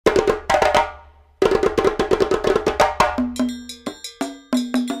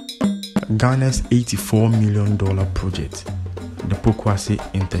Ghana's $84 million project, the Pokuase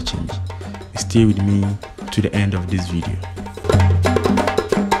Interchange. Stay with me to the end of this video.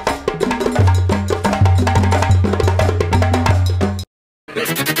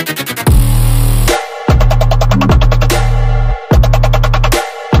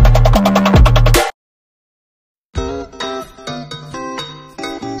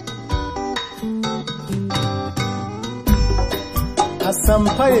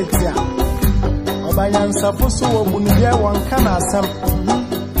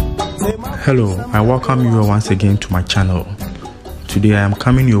 Hello, I welcome you once again to my channel. Today I am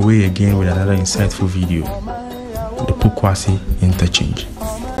coming your way again with another insightful video, the Pokuase Interchange.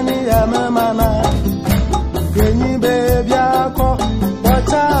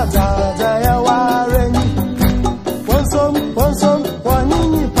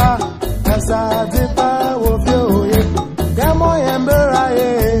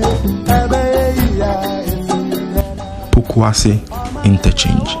 Pokuase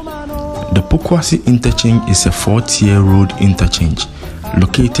Interchange. The Pokuase Interchange is a 4-tier road interchange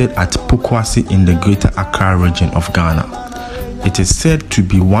located at Pokuase in the Greater Accra region of Ghana. It is said to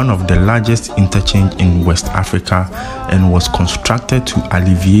be one of the largest interchange in West Africa and was constructed to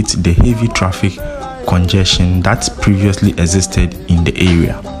alleviate the heavy traffic congestion that previously existed in the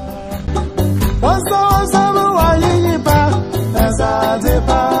area.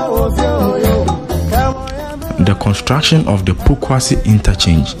 The construction of the Pokuase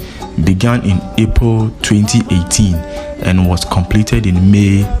Interchange began in April 2018 and was completed in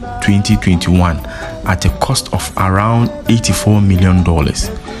May 2021 at a cost of around $84 million.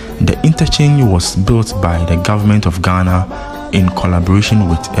 The interchange was built by the government of Ghana in collaboration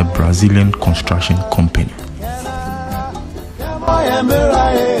with a Brazilian construction company.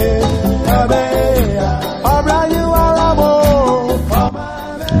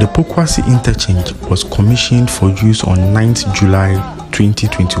 The Pokuase Interchange was commissioned for use on 9th July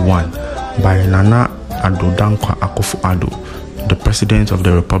 2021 by Nana Addo Dankwa Akufo-Addo, the President of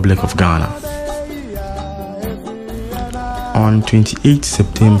the Republic of Ghana. On 28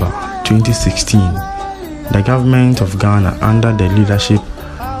 September 2016, the government of Ghana, under the leadership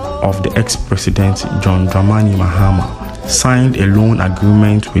of the ex-president John Dramani Mahama, signed a loan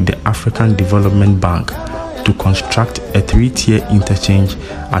agreement with the African Development Bank to construct a 3-tier interchange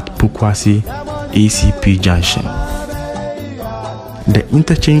at Pokuase ACP Junction. The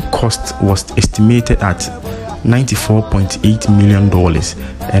interchange cost was estimated at $94.8 million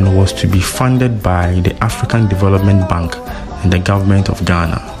and was to be funded by the African Development Bank and the government of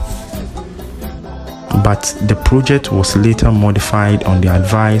Ghana. But the project was later modified on the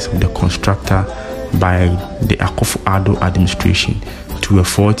advice of the constructor by the Akufo-Addo administration to a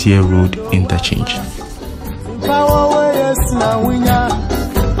 4-tier road interchange.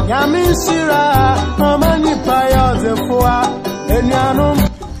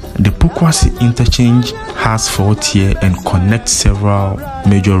 The Pokuase Interchange has 4-tier and connects several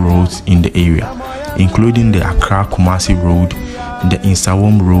major roads in the area, including the Accra-Kumasi Road, the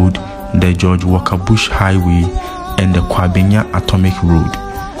Insawam Road, the George Walker Bush Highway, and the Kwabenya Atomic Road.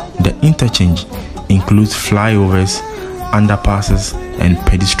 The interchange includes flyovers, underpasses, and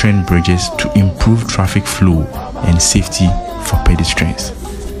pedestrian bridges to improve traffic flow and safety for pedestrians.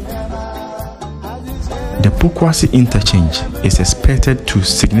 The Pokuase Interchange is expected to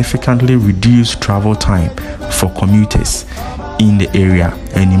significantly reduce travel time for commuters in the area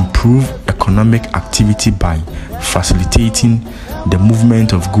and improve economic activity by facilitating the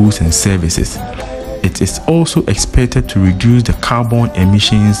movement of goods and services. It is also expected to reduce the carbon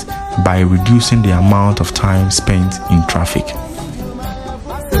emissions by reducing the amount of time spent in traffic.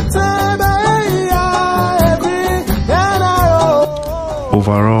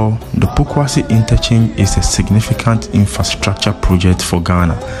 Overall, the Pokuase Interchange is a significant infrastructure project for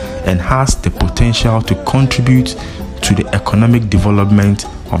Ghana and has the potential to contribute to the economic development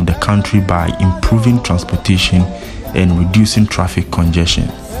of the country by improving transportation and reducing traffic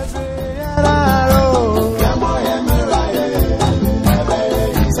congestion.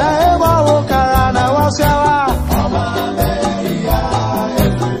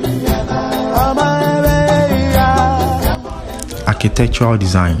 Architectural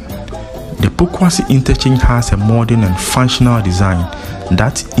design. The Pokuase Interchange has a modern and functional design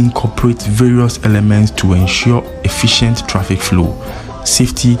that incorporates various elements to ensure efficient traffic flow,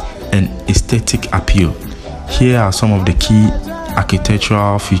 safety, and aesthetic appeal. Here are some of the key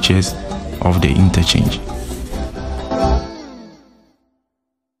architectural features of the interchange.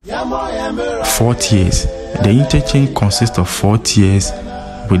 4 tiers. The interchange consists of 4 tiers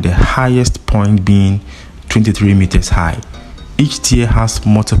with the highest point being 23 meters high. Each tier has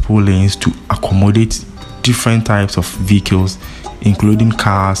multiple lanes to accommodate different types of vehicles, including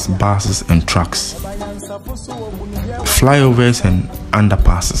cars, buses, and trucks. Flyovers and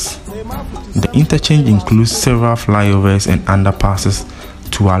underpasses. The interchange includes several flyovers and underpasses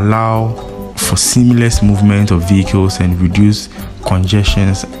to allow for seamless movement of vehicles and reduce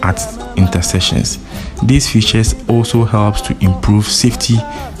congestions at intersections. These features also helps to improve safety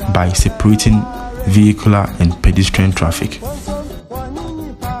by separating vehicular and pedestrian traffic.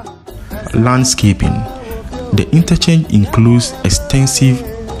 Landscaping. The interchange includes extensive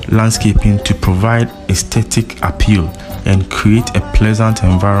landscaping to provide aesthetic appeal and create a pleasant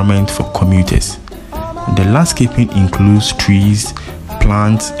environment for commuters. The landscaping includes trees,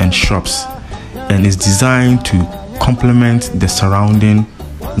 plants, and shrubs, and is designed to complement the surrounding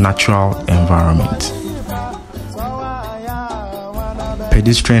natural environment.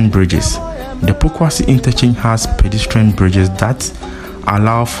 Pedestrian bridges. The Pokuase Interchange has pedestrian bridges that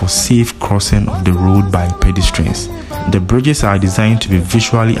allow for safe crossing of the road by pedestrians. The bridges are designed to be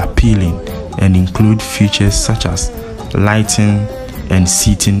visually appealing and include features such as lighting and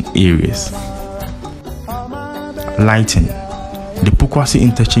seating areas. Lighting. The Pokuase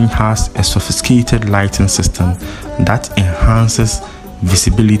Interchange has a sophisticated lighting system that enhances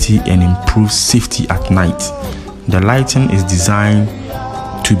visibility and improves safety at night. The lighting is designed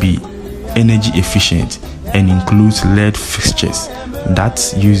to be energy efficient and includes LED fixtures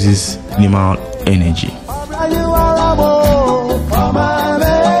that uses minimal energy.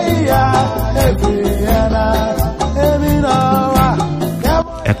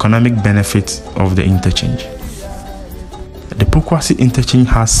 Economic benefits of the interchange. The Pokuase Interchange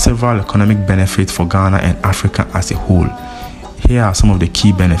has several economic benefits for Ghana and Africa as a whole. Here are some of the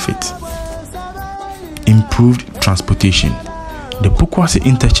key benefits. Improved transportation. The Pokuase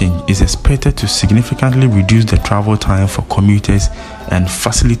Interchange is expected to significantly reduce the travel time for commuters and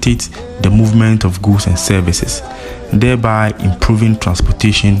facilitate the movement of goods and services, thereby improving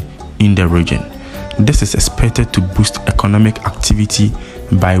transportation in the region. This is expected to boost economic activity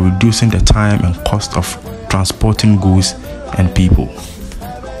by reducing the time and cost of transporting goods and people.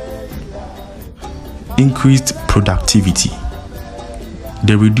 Increased productivity.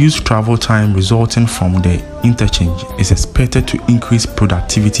 The reduced travel time resulting from the interchange is expected to increase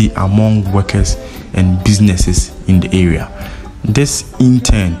productivity among workers and businesses in the area. This in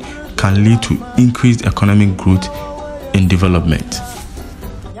turn can lead to increased economic growth and development.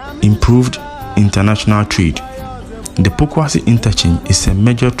 Improved international trade. The Pokuase Interchange is a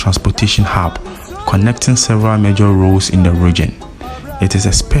major transportation hub connecting several major roads in the region. It is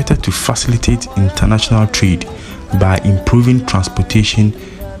expected to facilitate international trade by improving transportation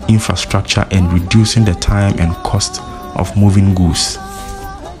infrastructure and reducing the time and cost of moving goods.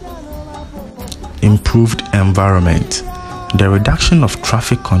 Improved environment. The reduction of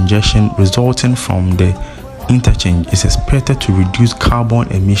traffic congestion resulting from the interchange is expected to reduce carbon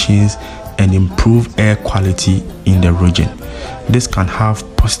emissions and improve air quality in the region. This can have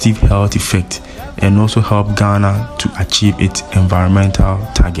positive health effects and also help Ghana to achieve its environmental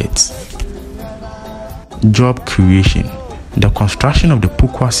targets. Job creation. The construction of the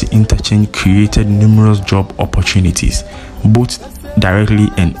Pokuase Interchange created numerous job opportunities, both directly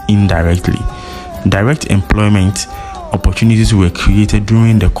and indirectly. Direct employment opportunities were created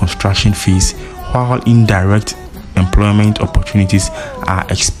during the construction phase, while indirect employment opportunities are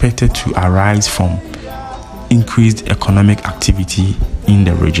expected to arise from increased economic activity in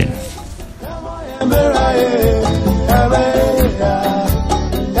the region.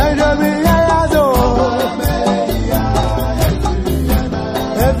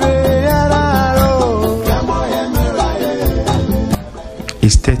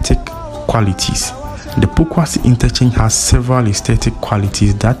 Aesthetic qualities. The Pokuase Interchange has several aesthetic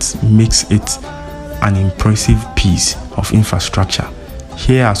qualities that makes it an impressive piece of infrastructure.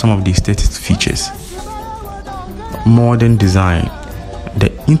 Here are some of the aesthetic features. Modern design.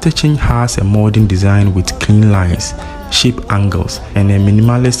 The interchange has a modern design with clean lines, shape angles, and a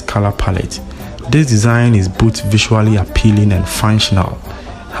minimalist color palette. This design is both visually appealing and functional,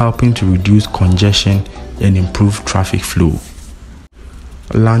 helping to reduce congestion and improve traffic flow.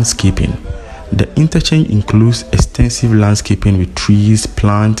 Landscaping. The interchange includes extensive landscaping with trees,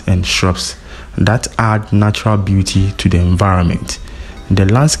 plants, and shrubs that add natural beauty to the environment. The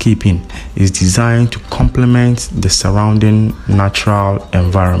landscaping is designed to complement the surrounding natural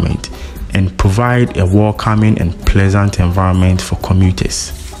environment and provide a welcoming and pleasant environment for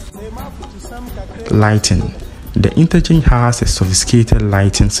commuters. Lighting. The interchange has a sophisticated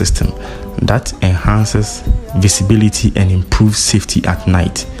lighting system that enhances visibility and improves safety at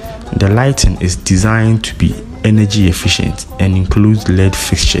night. The lighting is designed to be energy efficient and includes LED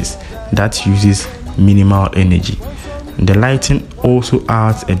fixtures that uses minimal energy. The lighting also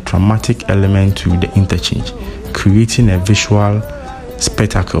adds a dramatic element to the interchange, creating a visual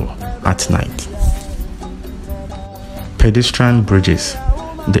spectacle at night. Pedestrian bridges.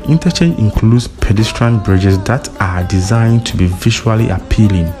 The interchange includes pedestrian bridges that are designed to be visually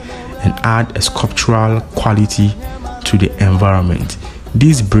appealing and add a sculptural quality to the environment.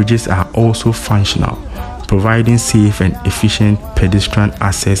 These bridges are also functional, providing safe and efficient pedestrian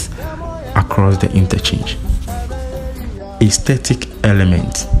access across the interchange. Aesthetic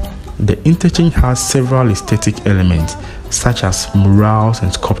elements. The interchange has several aesthetic elements such as murals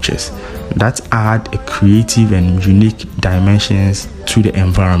and sculptures that add a creative and unique dimensions to the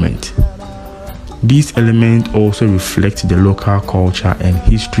environment. These elements also reflect the local culture and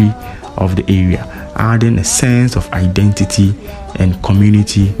history of the area, adding a sense of identity and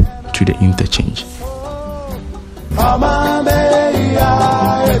community to the interchange.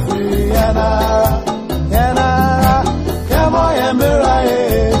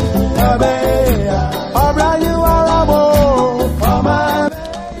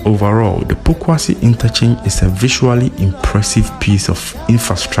 Overall, the Pokuase Interchange is a visually impressive piece of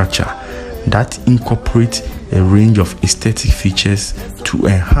infrastructure that incorporates a range of aesthetic features to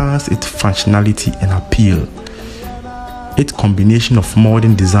enhance its functionality and appeal. Its combination of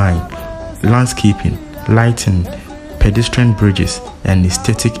modern design, landscaping, lighting, pedestrian bridges, and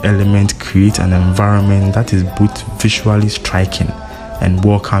aesthetic elements creates an environment that is both visually striking and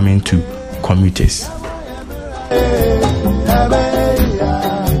welcoming to commuters.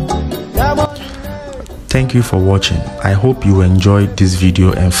 Thank you for watching. I hope you enjoyed this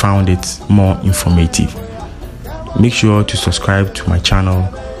video and found it more informative. Make sure to subscribe to my channel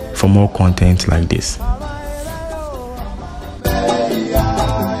for more content like this.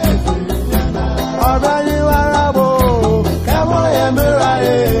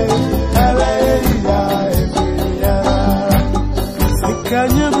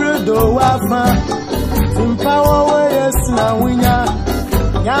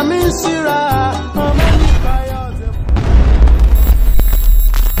 Yamin Shira,